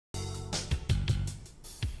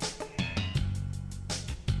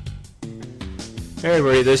Hey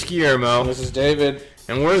everybody, this is Guillermo. This is David.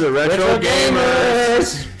 And we're the Retro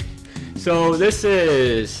Gamers! So this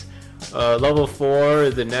is level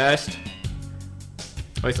 4, The Nest.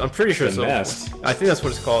 I'm pretty sure it's The Nest? I think that's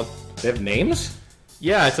what it's called. They have names?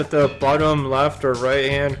 Yeah, it's at the bottom left or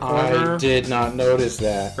right hand corner. I did not notice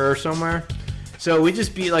that. Or somewhere. So we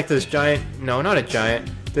just beat like this giant, no, not a giant,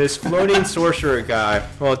 this floating sorcerer guy.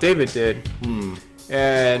 Well, David did.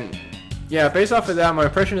 And yeah, based off of that, my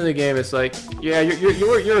impression of the game is like, yeah,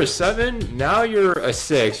 you're a 7, now you're a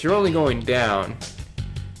 6. You're only going down.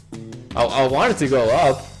 I want it to go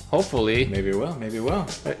up, hopefully. Maybe it will, maybe it will.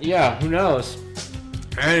 Yeah, who knows?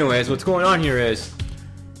 Anyways, what's going on here is,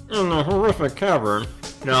 in the horrific cavern.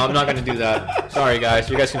 No, I'm not gonna do that. Sorry guys,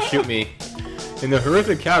 you guys can shoot me. In the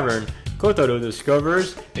horrific cavern, Kotaro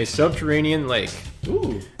discovers a subterranean lake.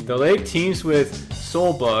 Ooh. The lake teems with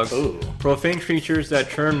soul bugs, profane creatures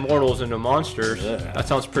that turn mortals into monsters. Yeah. That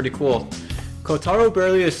sounds pretty cool. Kotaro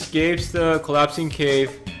barely escapes the collapsing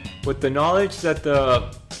cave with the knowledge that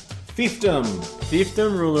the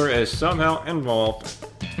fiefdom ruler is somehow involved.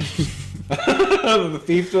 The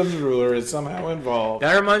fiefdom's ruler is somehow involved.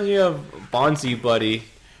 That reminds me of Bonzi Buddy.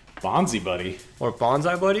 Bonzi Buddy? Or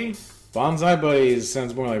Bonsai Buddy? Bonsai Buddy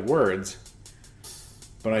sounds more like words.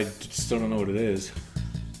 But I still don't know what it is.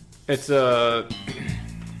 It's a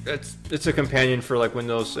companion for like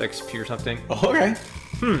Windows XP or something. Oh, okay.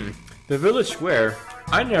 The village square.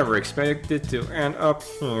 I never expected to end up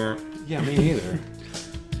here. Yeah, me neither.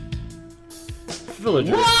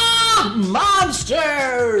 Villagers! Ah,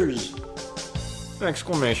 monsters!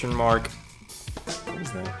 Exclamation mark. What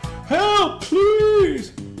is that? Help,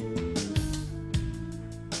 please!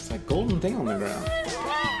 It's like golden thing on the ground.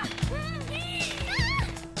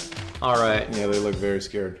 Alright. Yeah, they look very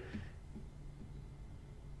scared.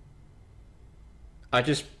 I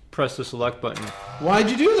just pressed the select button. Why'd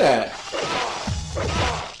you do that?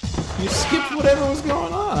 You skipped whatever was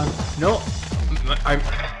going on. No,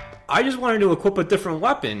 I just wanted to equip a different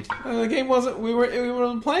weapon. The game wasn't. We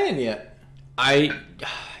weren't playing yet. That's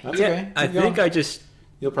okay. I think I just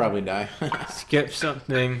You'll probably die. skipped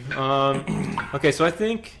something. Okay, so I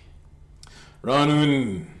think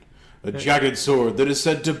Ranun, a jagged sword that is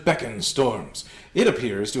said to beckon storms. It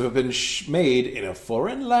appears to have been made in a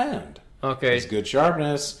foreign land. okay. It's good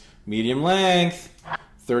sharpness, medium length,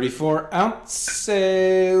 34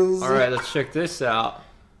 ounces. All right, let's check this out.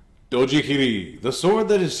 Dojikiri, the sword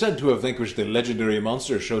that is said to have vanquished the legendary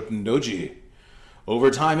monster Shoten Doji.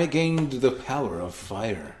 Over time, it gained the power of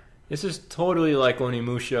fire. This is totally like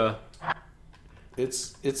Onimusha. It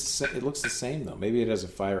looks the same though. Maybe it has a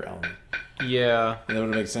fire element. Yeah. And that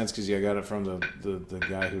would make sense because I got it from the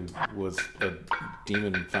guy who was a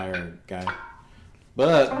demon fire guy.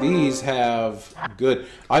 But these have good.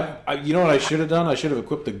 You know what I should have done? I should have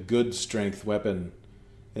equipped a good strength weapon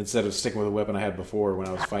instead of sticking with a weapon I had before when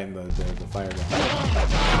I was fighting the fire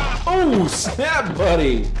guy. Oh snap,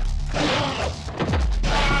 buddy!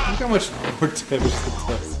 Look how much more damage it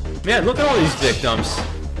does. Man, look at all these victims.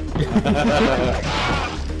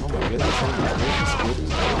 Oh my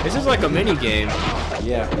goodness! This is like a mini game.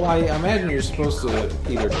 Yeah, well, I imagine you're supposed to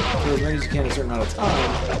either kill as many as you can in a certain amount of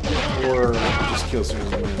time, or just kill as many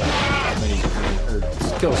as you can, or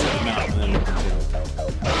just kill a certain amount and then continue.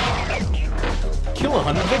 Kill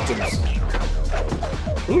 100 victims.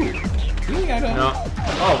 Ooh, you gotta... No.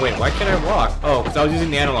 Oh wait, why can't I walk? Oh, because I was using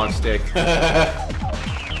the analog stick.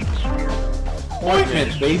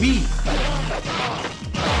 Ointment, baby!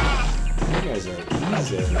 You guys are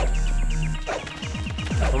easy.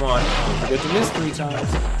 Come on. Don't forget to miss 3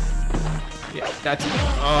 times. Yeah, that's...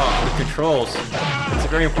 Oh, the controls. It's a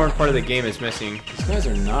very important part of the game is missing. These guys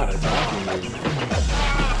are not attacking you.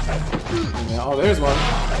 Oh, there's one.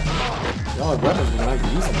 Y'all have weapons, but we're not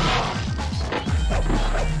using them.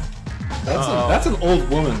 That's an old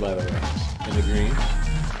woman, by the way, in the green.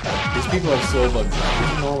 These people have soul bugs. These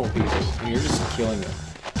are normal people, and you're just killing them.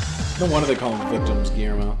 No wonder they call them victims,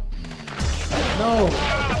 Guillermo. No!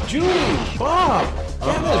 Julie! Bob!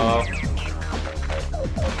 Kevin!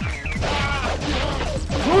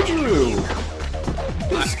 Kojiru!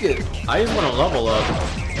 Biscuit! I just want to level up.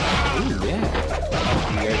 Ooh, yeah.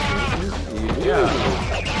 You guys finish this? Yeah.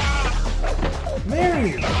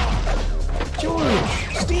 Mary! George!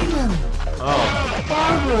 Steven! Oh.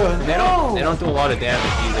 Barbara! They don't do a lot of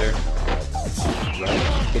damage either. Right?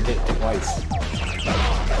 Get hit twice.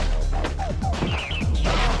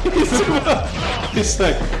 He's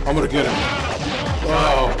like, I'm gonna get him.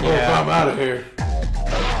 Oh, yeah. I'm out of here.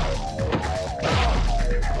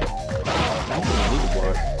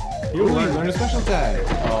 Ooh, you learned a special attack.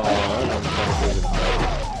 Oh,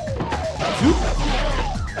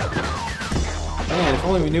 that Man, if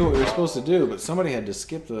only we knew what we were supposed to do, but somebody had to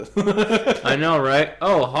skip the... I know, right?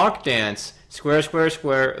 Oh, Hawk Dance. Square, square,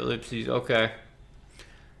 square, ellipses. Okay.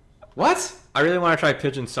 What? I really want to try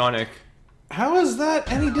Pigeon Sonic. How is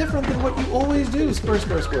that any different than what you always do? Square,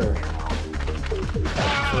 square, square.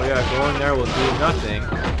 So yeah, going there will do nothing.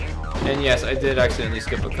 And yes, I did accidentally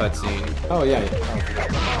skip a cutscene. Oh, yeah.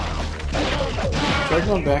 Oh, try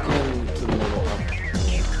going back into the middle.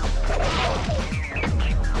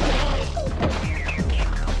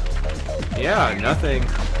 Yeah, nothing.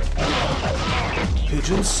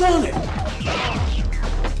 Pigeon Sonic!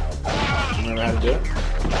 Remember how to do it?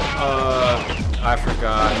 I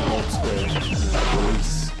forgot. Hold square.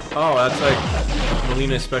 Release. Oh, that's like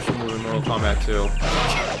Melina's special move in Mortal Kombat 2.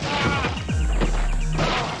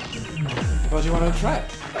 I thought you wanted to try it.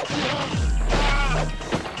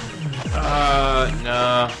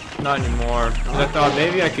 No, not anymore. 'Cause I thought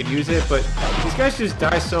maybe I could use it, but these guys just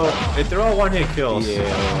die so... They're all one-hit kills.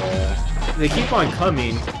 Yeah. They keep on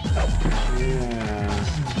coming. Yeah.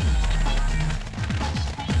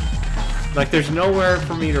 Like, there's nowhere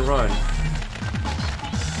for me to run.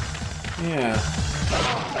 Yeah.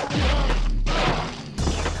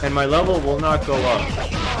 And my level will not go up.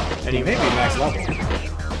 And Maybe max level.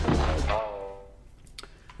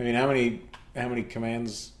 I mean, how many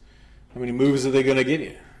commands, how many moves are they gonna give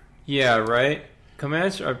you? Yeah, right?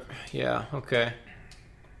 Commands are... Yeah, okay.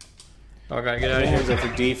 Oh, I gotta get out of Commands here. are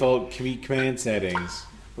for default command settings.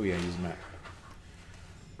 Oh yeah, use map.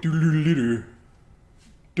 Doodle-doodle-leader.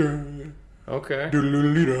 Okay.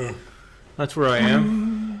 Doodle-doodle-leader. That's where I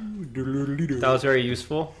am. Doodle-doodle-leader. That was very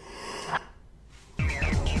useful.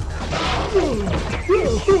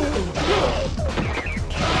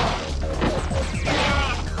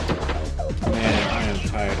 Man, I am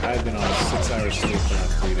tired. I've been on 6 hours sleep for the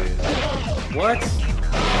last 3 days. What?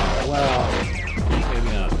 Well,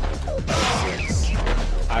 maybe not 6.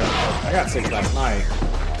 I got 6 last night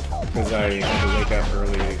because I had to wake up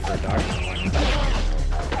early for a doctor's appointment.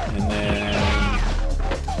 And then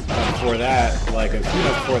before that, like a few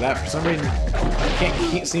minutes before that, for some reason, I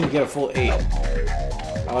can't seem to get a full 8.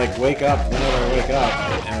 I like wake up whenever I wake up,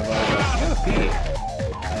 and everybody's like, "You gotta pee."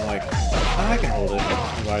 And I'm like, "I can hold it."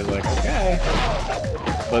 Everybody's like, "Okay."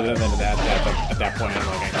 But then at that point, I'm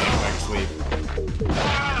like, I can't go back to sleep.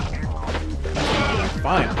 I'm like,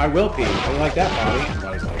 "Fine, I will pee. How do you like that, body?" And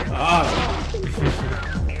everybody's like, "Awesome."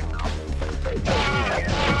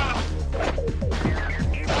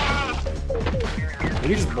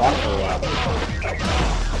 You just block for a while.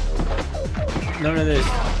 None of this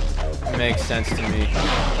makes sense to me.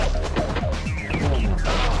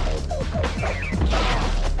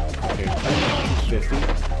 Okay, 50.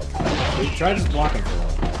 So try just blocking for a while.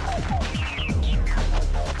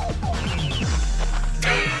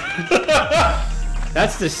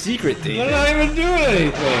 That's the secret, David. They're not even doing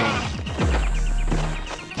anything!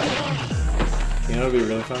 You know what would be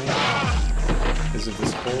really funny? Is if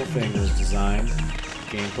this whole thing was designed,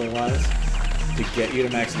 gameplay-wise, to get you to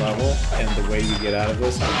max level, and the way you get out of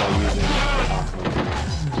this is by using the Hawk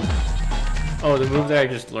move. Oh, the move that I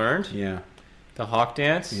just learned? Yeah. The Hawk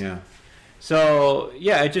Dance? Yeah. So,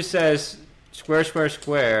 yeah, it just says square, square,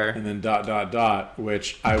 square. And then ...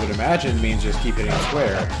 which I would imagine means just keep hitting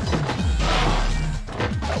square.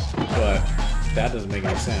 But that doesn't make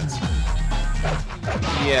any sense.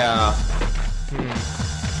 Yeah.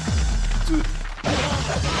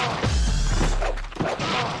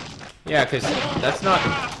 Yeah, because that's not...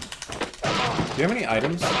 Do you have any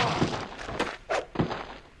items?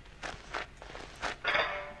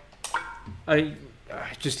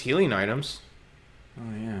 Just healing items.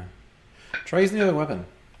 Oh, yeah. Try using the other weapon.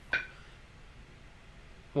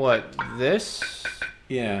 What, this?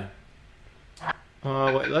 Yeah.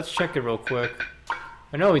 Wait, let's check it real quick.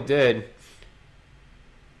 I know we did.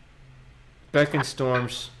 Beckon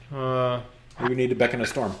Storms. We need to beckon a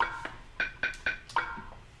storm.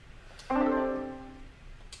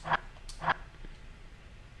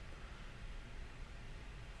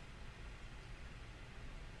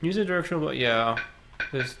 Use a directional, but yeah.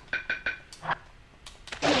 There's...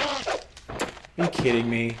 Are you kidding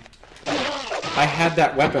me? I had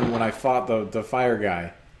that weapon when I fought the fire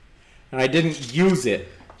guy. And I didn't use it.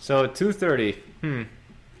 So, 230.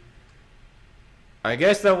 I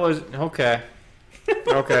guess that was... Okay.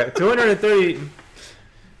 Okay. 230...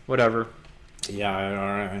 Whatever. Yeah,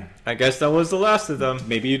 alright. I guess that was the last of them.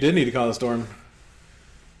 Maybe you did need to call a storm.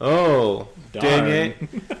 Oh. Darn. Dang it.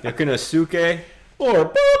 Yakunosuke. Or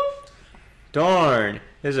boop! Darn.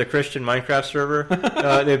 This is a Christian Minecraft server.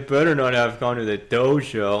 They better not have gone to the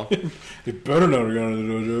dojo. You better not have gone to the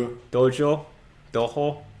dojo. Dojo?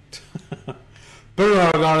 Dojo? Better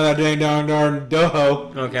not have gone to that dang darn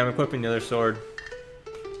doho. Okay, I'm equipping the other sword.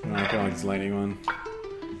 No, I kind of like this lightning one.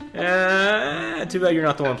 Too bad you're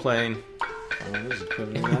not the one playing. Oh, this is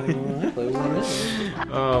equipping the lightning one. I play one.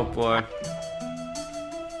 Oh boy.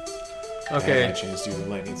 Okay. I had a chance to use the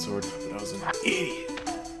lightning sword, but I was an idiot.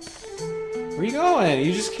 Where you going?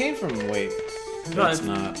 You just came from. Wait. No, That's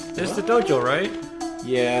not. This is the dojo, right?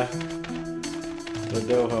 Yeah. The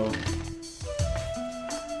doho.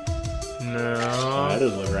 No. Oh, that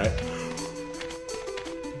doesn't look right.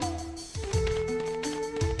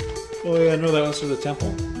 Oh yeah, no, that was for the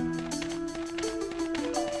temple.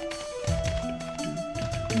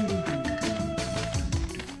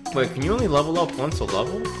 Wait, can you only level up once a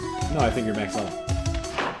level? No, I think you're max level.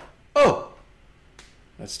 Oh!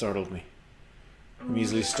 That startled me. I'm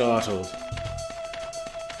easily startled.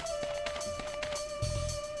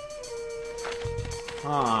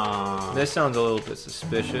 Ah. This sounds a little bit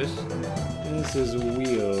suspicious. This is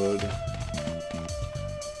weird.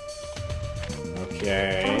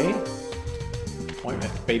 Okay.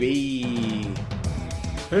 Appointment, baby.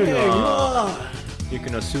 Hey, Hey,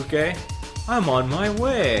 Yukonosuke, I'm on my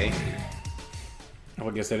way. Oh,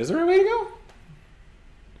 I guess that is the right way to go?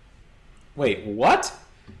 Wait, what?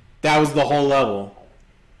 That was the whole level.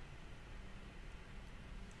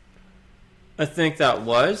 I think that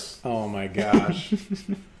was. Oh my gosh.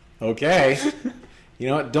 Okay. You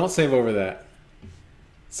know what? Don't save over that.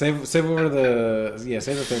 Save over the... Yeah,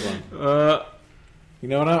 save the third one. You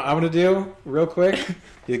know what I'm going to do? Real quick.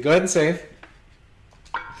 You go ahead and save.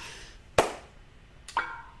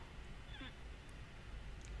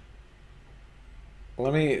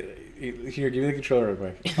 Let me... Here, give me the controller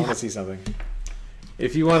real quick. I want to see something.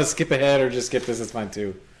 If you want to skip ahead or just skip this, it's fine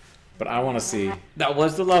too. But I want to see. That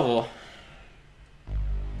was the level.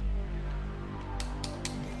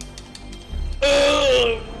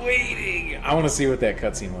 Oh, waiting. I want to see what that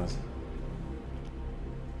cutscene was.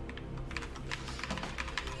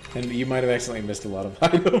 And you might have accidentally missed a lot of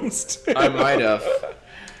items too. I might have.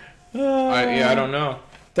 I don't know.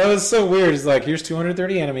 That was so weird. It's like, here's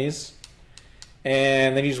 230 enemies.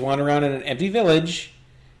 And then you just wander around in an empty village.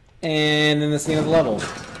 And then that's the end of the level.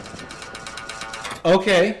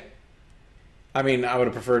 Okay. I mean, I would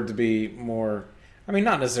have preferred to be more... I mean,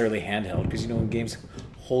 not necessarily handheld, because, you know, when games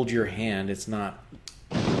hold your hand, it's not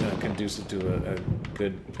conducive to a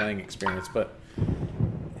good playing experience. But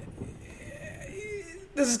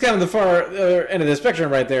this is kind of the far end of the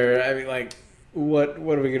spectrum right there. I mean, like, what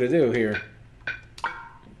are we going to do here?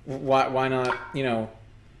 Why not, you know...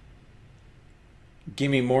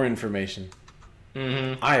 Give me more information.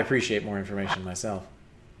 Mm-hmm. I appreciate more information myself.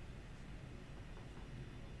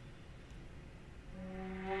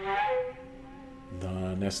 The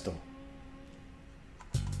Nesto.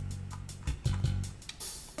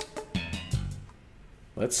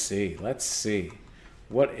 Let's see.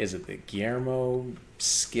 What is it that Guillermo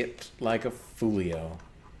skipped like a folio?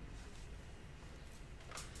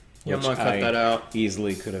 Yeah, I'm Which gonna cut I that out.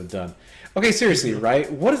 easily could have done. Okay, seriously, right?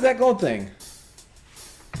 What is that gold thing?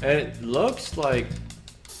 It looks like...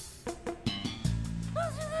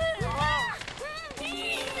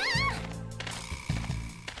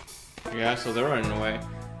 Yeah, so they're running away.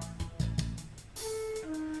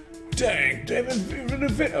 Dang, David,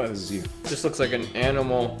 oh, this is you. This looks like an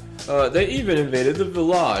animal. They even invaded the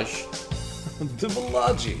village. The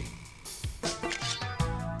Village.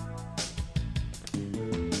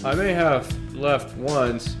 I may have left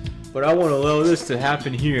once, but I want to allow this to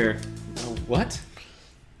happen here. What?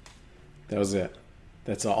 That was it.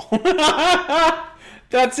 That's all.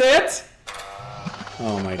 That's it?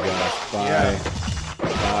 Oh my gosh. Bye. Yeah.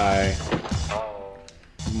 Bye.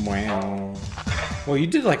 Wow. Well, you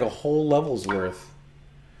did like a whole level's worth.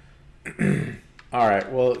 Alright,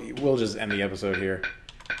 well, we'll just end the episode here.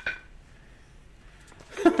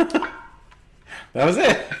 That was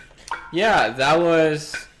it. Yeah, that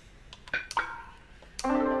was...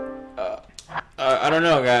 I don't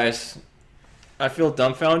know, guys. I feel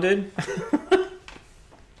dumbfounded.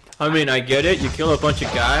 I mean, I get it. You kill a bunch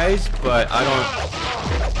of guys, but I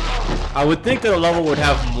don't... I would think that a level would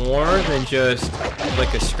have more than just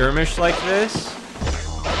like a skirmish like this.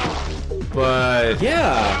 But...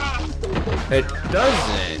 Yeah. It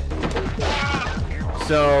doesn't.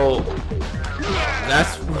 So...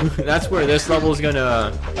 That's where this level is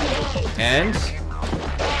gonna end.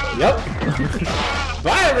 Yep.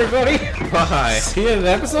 Bye, everybody. Bye. See you in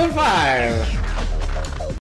episode 5.